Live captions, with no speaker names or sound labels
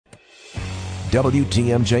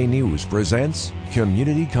WTMJ News presents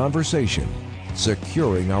Community Conversation,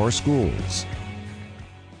 Securing Our Schools.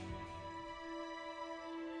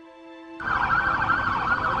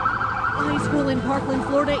 High school in Parkland,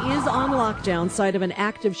 Florida is on lockdown, site of an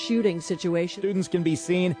active shooting situation. Students can be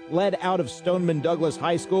seen led out of Stoneman Douglas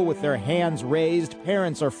High School with their hands raised.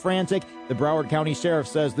 Parents are frantic. The Broward County Sheriff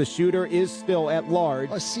says the shooter is still at large.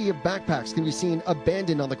 A sea of backpacks can be seen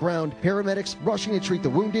abandoned on the ground. Paramedics rushing to treat the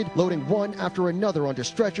wounded, loading one after another onto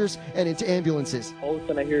stretchers and into ambulances. All of a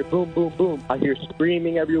sudden I hear boom, boom, boom. I hear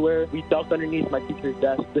screaming everywhere. We ducked underneath my teacher's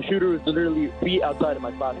desk. The shooter was literally feet outside of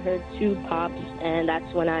my class. I heard two pops, and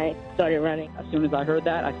that's when I started running. As soon as I heard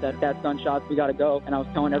that, I said, "That's gunshots. We gotta go." And I was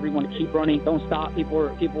telling everyone to keep running. Don't stop. People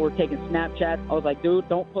were taking Snapchats. I was like, "Dude,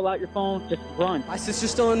 don't pull out your phone. Just run." My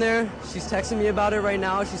sister's still in there. She's texting me about it right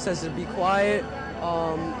now. She says to be quiet.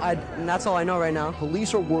 And that's all I know right now.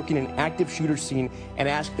 Police are working an active shooter scene and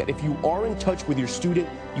ask that if you are in touch with your student,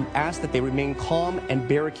 you ask that they remain calm and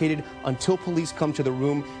barricaded until police come to the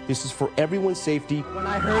room. This is for everyone's safety. When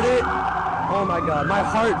I heard it, oh my God, my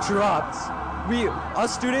heart dropped.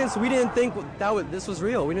 Us students, we didn't think this was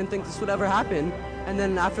real. We didn't think this would ever happen. And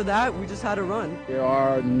then after that, we just had to run. There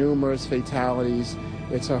are numerous fatalities.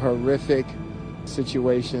 It's a horrific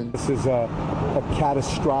situation. This is a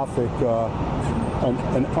catastrophic,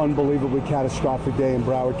 an unbelievably catastrophic day in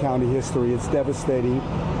Broward County history. It's devastating.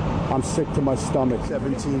 I'm sick to my stomach.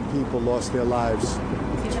 17 people lost their lives.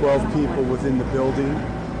 12 people within the building,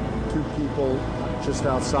 2 people just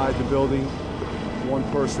outside the building, 1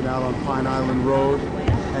 person out on Pine Island Road,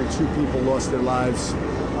 and 2 people lost their lives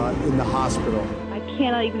in the hospital. I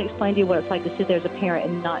cannot even explain to you what it's like to sit there as a parent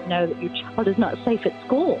and not know that your child is not safe at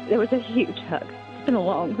school. There was a huge hug. It's been a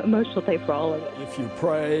long, emotional day for all of us. If you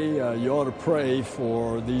pray, you ought to pray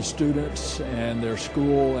for these students and their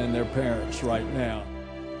school and their parents right now.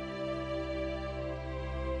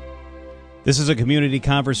 This is a community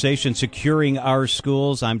conversation, Securing Our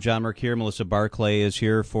Schools. I'm John Mercure. Melissa Barclay is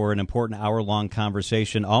here for an important hour-long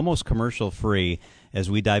conversation, almost commercial-free, as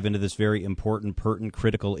we dive into this very important, pertinent,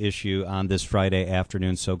 critical issue on this Friday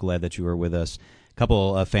afternoon. So glad that you are with us. A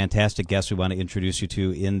couple of fantastic guests we want to introduce you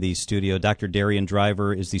to in the studio. Dr. Darian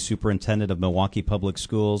Driver is the superintendent of Milwaukee Public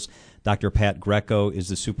Schools. Dr. Pat Greco is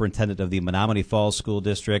the superintendent of the Menomonee Falls School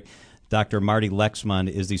District. Dr. Marty Lexman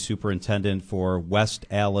is the superintendent for West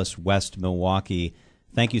Allis, West Milwaukee.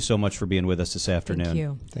 Thank you so much for being with us this afternoon.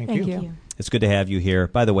 Thank you. Thank you. It's good to have you here.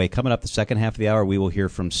 By the way, coming up the second half of the hour, we will hear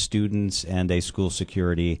from students and a school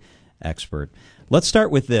security expert. Let's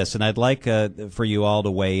start with this, and I'd like for you all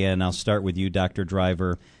to weigh in. I'll start with you, Dr.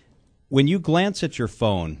 Driver. When you glance at your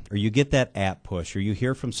phone, or you get that app push, or you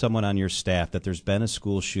hear from someone on your staff that there's been a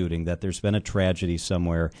school shooting, that there's been a tragedy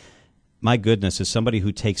somewhere, my goodness, as somebody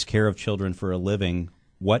who takes care of children for a living,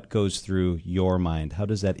 what goes through your mind? How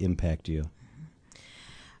does that impact you?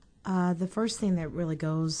 The first thing that really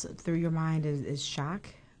goes through your mind is shock,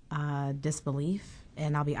 disbelief,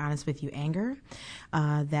 and I'll be honest with you, anger.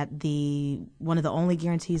 That one of the only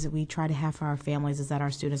guarantees that we try to have for our families is that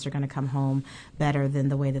our students are going to come home better than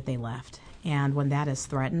the way that they left. And when that is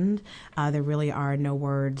threatened, there really are no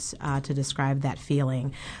words to describe that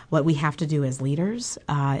feeling. What we have to do as leaders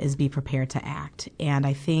is be prepared to act. And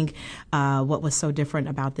I think what was so different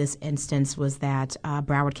about this instance was that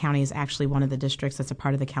Broward County is actually one of the districts that's a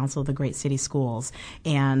part of the Council of the Great City Schools.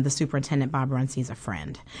 And the superintendent, Bob Runcie, is a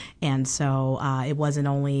friend. And so it wasn't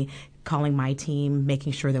only calling my team,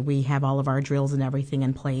 making sure that we have all of our drills and everything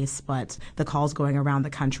in place, but the calls going around the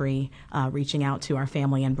country, reaching out to our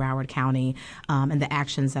family in Broward County, and the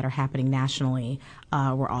actions that are happening nationally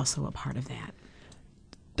were also a part of that.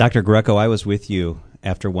 Dr. Greco, I was with you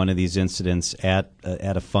after one of these incidents at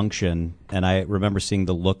a function, and I remember seeing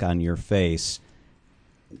the look on your face.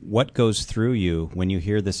 What goes through you when you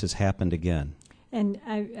hear this has happened again? And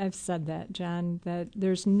I've said that, John, that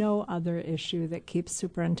there's no other issue that keeps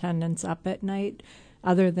superintendents up at night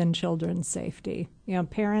other than children's safety. You know,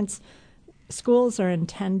 parents, schools are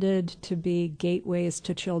intended to be gateways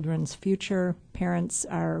to children's future. Parents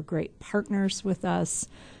are great partners with us.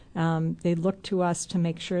 They look to us to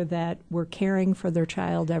make sure that we're caring for their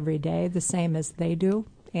child every day, the same as they do.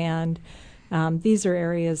 And these are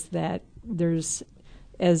areas that there's,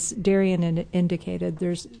 as Darian indicated,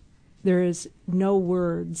 there is no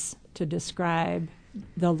words to describe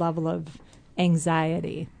the level of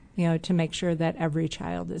anxiety, to make sure that every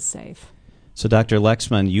child is safe. So, Dr.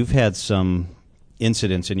 Lexman, you've had some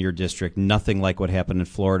incidents in your district, nothing like what happened in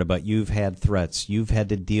Florida, but you've had threats. You've had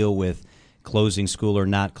to deal with closing school or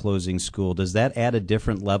not closing school. Does that add a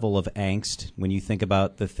different level of angst when you think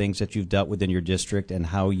about the things that you've dealt with in your district and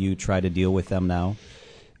how you try to deal with them now?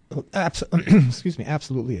 Excuse me.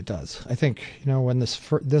 Absolutely, it does. I think when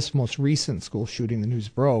this most recent school shooting, the news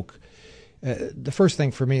broke, the first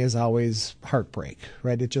thing for me is always heartbreak.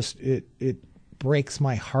 Right? It breaks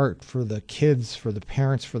my heart for the kids, for the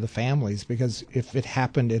parents, for the families, because if it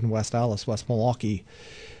happened in West Allis, West Milwaukee,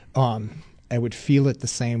 I would feel it the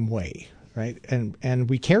same way. Right? And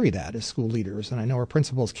we carry that as school leaders, and I know our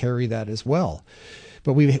principals carry that as well.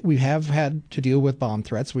 But we have had to deal with bomb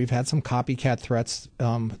threats. We've had some copycat threats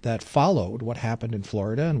that followed what happened in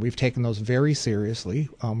Florida, and we've taken those very seriously.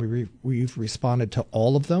 We've responded to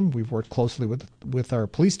all of them. We've worked closely with our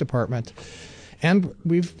police department, and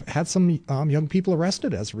we've had some young people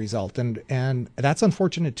arrested as a result, and that's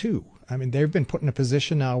unfortunate too. I mean, they've been put in a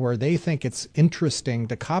position now where they think it's interesting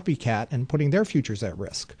to copycat and putting their futures at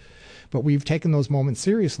risk. But we've taken those moments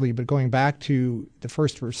seriously. But going back to the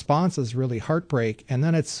first response is really heartbreak, and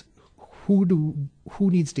then it's who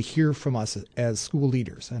needs to hear from us as school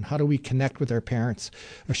leaders, and how do we connect with our parents,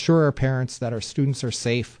 assure our parents that our students are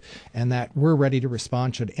safe, and that we're ready to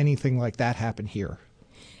respond should anything like that happen here.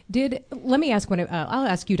 Let me ask I'll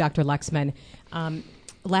ask you, Dr. Lexman.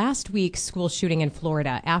 Last week's school shooting in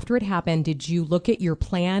Florida, after it happened, did you look at your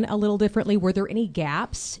plan a little differently? Were there any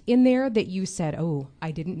gaps in there that you said, oh,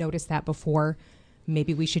 I didn't notice that before,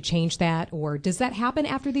 maybe we should change that? Or does that happen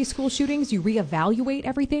after these school shootings? You reevaluate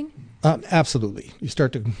everything? Absolutely. You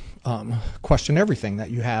start to question everything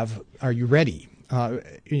that you have. Are you ready?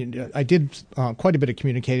 I did quite a bit of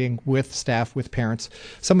communicating with staff, with parents.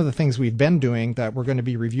 Some of the things we've been doing that we're going to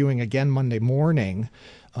be reviewing again Monday morning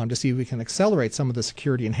to see if we can accelerate some of the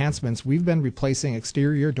security enhancements. We've been replacing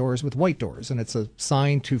exterior doors with white doors, and it's a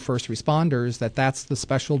sign to first responders that that's the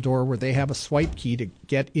special door where they have a swipe key to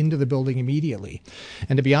get into the building immediately.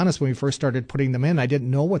 And to be honest, when we first started putting them in, I didn't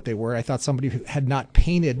know what they were. I thought somebody had not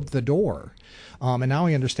painted the door. And now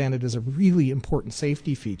I understand it is a really important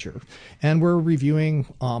safety feature. And we're reviewing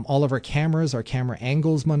all of our cameras, our camera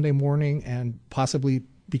angles Monday morning, and possibly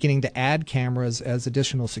beginning to add cameras as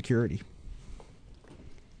additional security.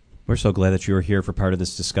 We're so glad that you were here for part of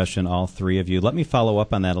this discussion, all three of you. Let me follow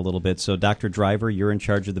up on that a little bit. So, Dr. Driver, you're in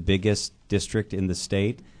charge of the biggest district in the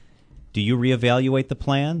state. Do you reevaluate the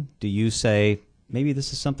plan? Do you say, maybe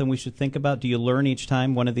this is something we should think about? Do you learn each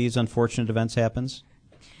time one of these unfortunate events happens?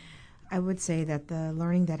 I would say that the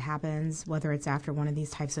learning that happens, whether it's after one of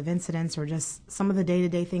these types of incidents or just some of the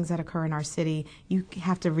day-to-day things that occur in our city, you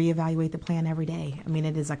have to reevaluate the plan every day. I mean,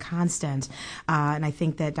 it is a constant. And I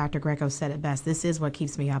think that Dr. Greco said it best. This is what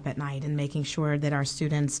keeps me up at night, and making sure that our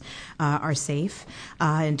students are safe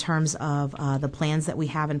in terms of the plans that we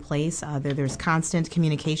have in place. There's constant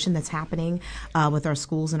communication that's happening with our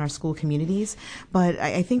schools and our school communities. But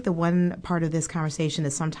I think the one part of this conversation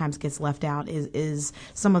that sometimes gets left out is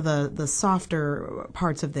some of the softer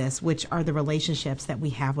parts of this, which are the relationships that we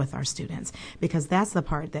have with our students, because that's the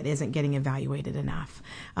part that isn't getting evaluated enough.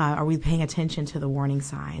 Are we paying attention to the warning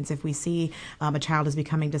signs? If we see a child is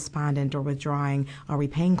becoming despondent or withdrawing, are we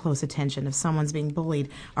paying close attention? If someone's being bullied,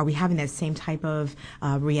 are we having that same type of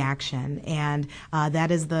reaction? And that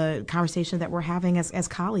is the conversation that we're having as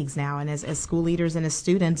colleagues now, and as school leaders and as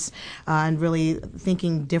students, and really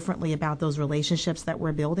thinking differently about those relationships that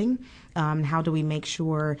we're building. How do we make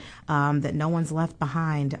sure that no one's left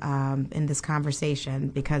behind in this conversation,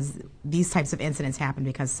 because these types of incidents happen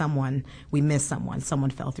because we missed someone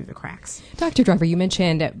fell through the cracks. Dr. Driver, you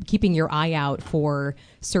mentioned keeping your eye out for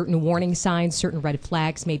certain warning signs, certain red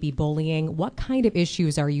flags, maybe bullying. What kind of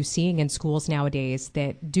issues are you seeing in schools nowadays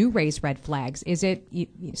that do raise red flags? Is it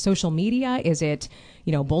social media? Is it,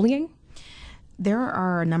 bullying? There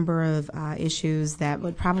are a number of issues that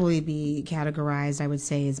would probably be categorized, I would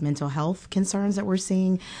say, as mental health concerns that we're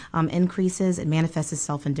seeing increases. It manifests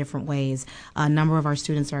itself in different ways. A number of our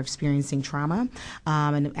students are experiencing trauma,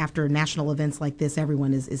 and after national events like this,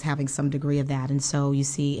 everyone is having some degree of that. And so you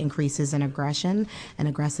see increases in aggression and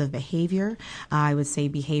aggressive behavior. I would say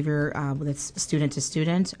behavior that's student to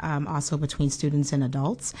student, also between students and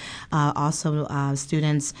adults.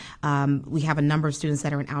 Students, we have a number of students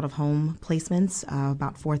that are in out-of-home placements.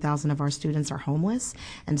 About 4,000 of our students are homeless.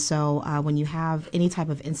 And so when you have any type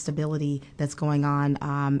of instability that's going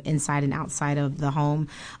on inside and outside of the home,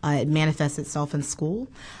 it manifests itself in school.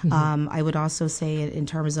 Mm-hmm. I would also say in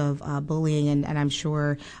terms of bullying, and I'm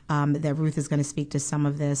sure that Ruth is going to speak to some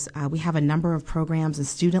of this, we have a number of programs and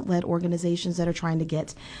student-led organizations that are trying to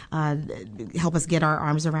help us get our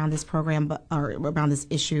arms around this program, or around this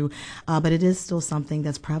issue, but it is still something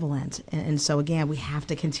that's prevalent. And so again, we have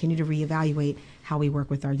to continue to reevaluate how we work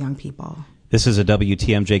with our young people. This is a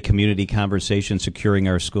WTMJ community conversation, securing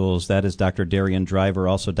our schools. That is Dr. Darian Driver,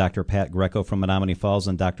 also Dr. Pat Greco from Menomonee Falls,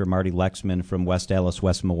 and Dr. Marty Lexman from West Dallas,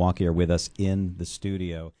 West Milwaukee are with us in the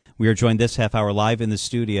studio. We are joined this half hour live in the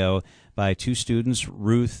studio by two students,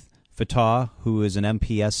 Ruth Fatah, who is an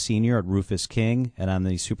MPS senior at Rufus King and on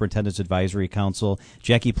the Superintendent's Advisory Council,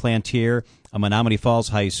 Jackie Plantier, a Menomonee Falls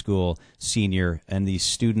High School senior and the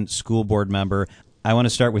student school board member. I want to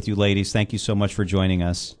start with you ladies. Thank you so much for joining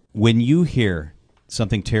us. When you hear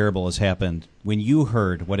something terrible has happened, when you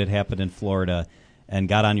heard what had happened in Florida and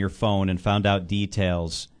got on your phone and found out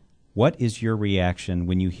details, what is your reaction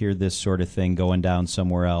when you hear this sort of thing going down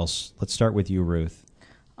somewhere else? Let's start with you, Ruth.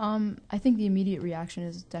 I think the immediate reaction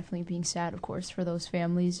is definitely being sad, of course, for those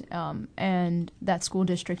families and that school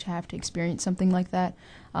district to have to experience something like that.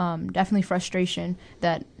 Definitely frustration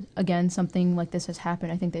that, again, something like this has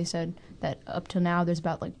happened. I think they said that up till now there's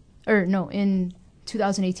about in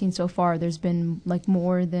 2018 so far, there's been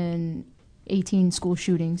more than 18 school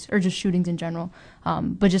shootings, or just shootings in general.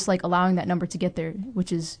 But just allowing that number to get there,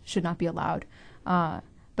 which should not be allowed.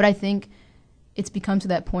 But I think it's become to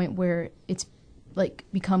that point where it's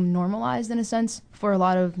become normalized in a sense for a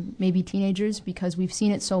lot of maybe teenagers, because we've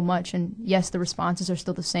seen it so much, and yes, the responses are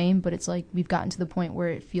still the same, but it's we've gotten to the point where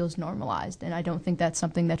it feels normalized, and I don't think that's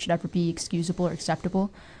something that should ever be excusable or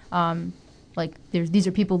acceptable. These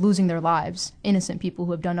are people losing their lives, innocent people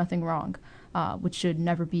who have done nothing wrong, which should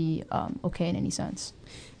never be okay in any sense.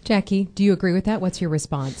 Jackie, do you agree with that? What's your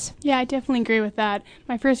response? Yeah, I definitely agree with that.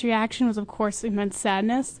 My first reaction was, of course, immense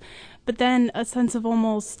sadness, but then a sense of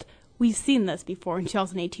almost, we've seen this before in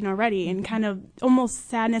 2018 already, and kind of almost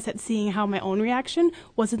sadness at seeing how my own reaction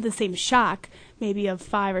wasn't the same shock maybe of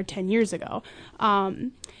 5 or 10 years ago.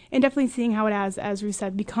 And definitely seeing how it has, as we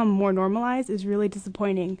said, become more normalized is really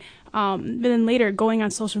disappointing. But then later, going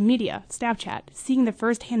on social media, Snapchat, seeing the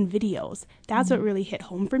firsthand videos, that's what really hit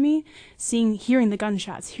home for me. Hearing the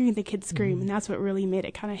gunshots, hearing the kids scream, and that's what really made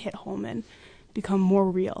it kind of hit home and become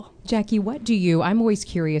more real. Jackie, I'm always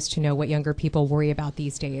curious to know what younger people worry about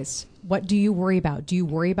these days. What do you worry about? Do you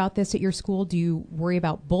worry about this at your school? Do you worry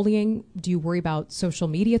about bullying? Do you worry about social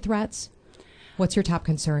media threats? What's your top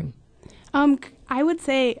concern? I would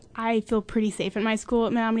say I feel pretty safe at my school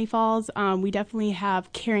at Menomonee Falls. We definitely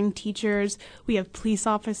have caring teachers. We have police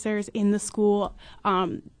officers in the school.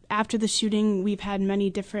 After the shooting, we've had many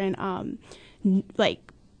different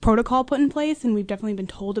protocol put in place, and we've definitely been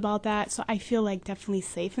told about that. So I feel definitely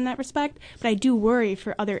safe in that respect. But I do worry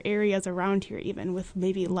for other areas around here, even with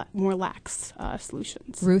maybe more lax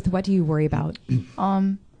solutions. Ruth, what do you worry about?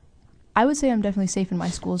 I would say I'm definitely safe in my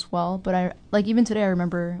school as well, but even today I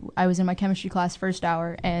remember I was in my chemistry class first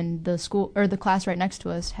hour, and the class right next to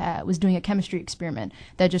us was doing a chemistry experiment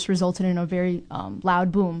that just resulted in a very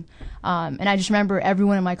loud boom. And I just remember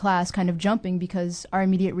everyone in my class kind of jumping because our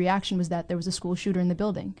immediate reaction was that there was a school shooter in the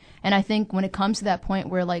building. And I think when it comes to that point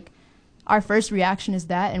where our first reaction is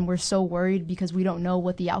that, and we're so worried because we don't know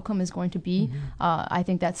what the outcome is going to be. I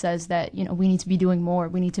think that says that we need to be doing more.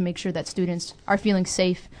 We need to make sure that students are feeling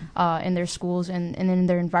safe in their schools and in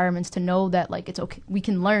their environments, to know that it's okay, we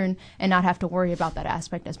can learn and not have to worry about that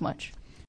aspect as much.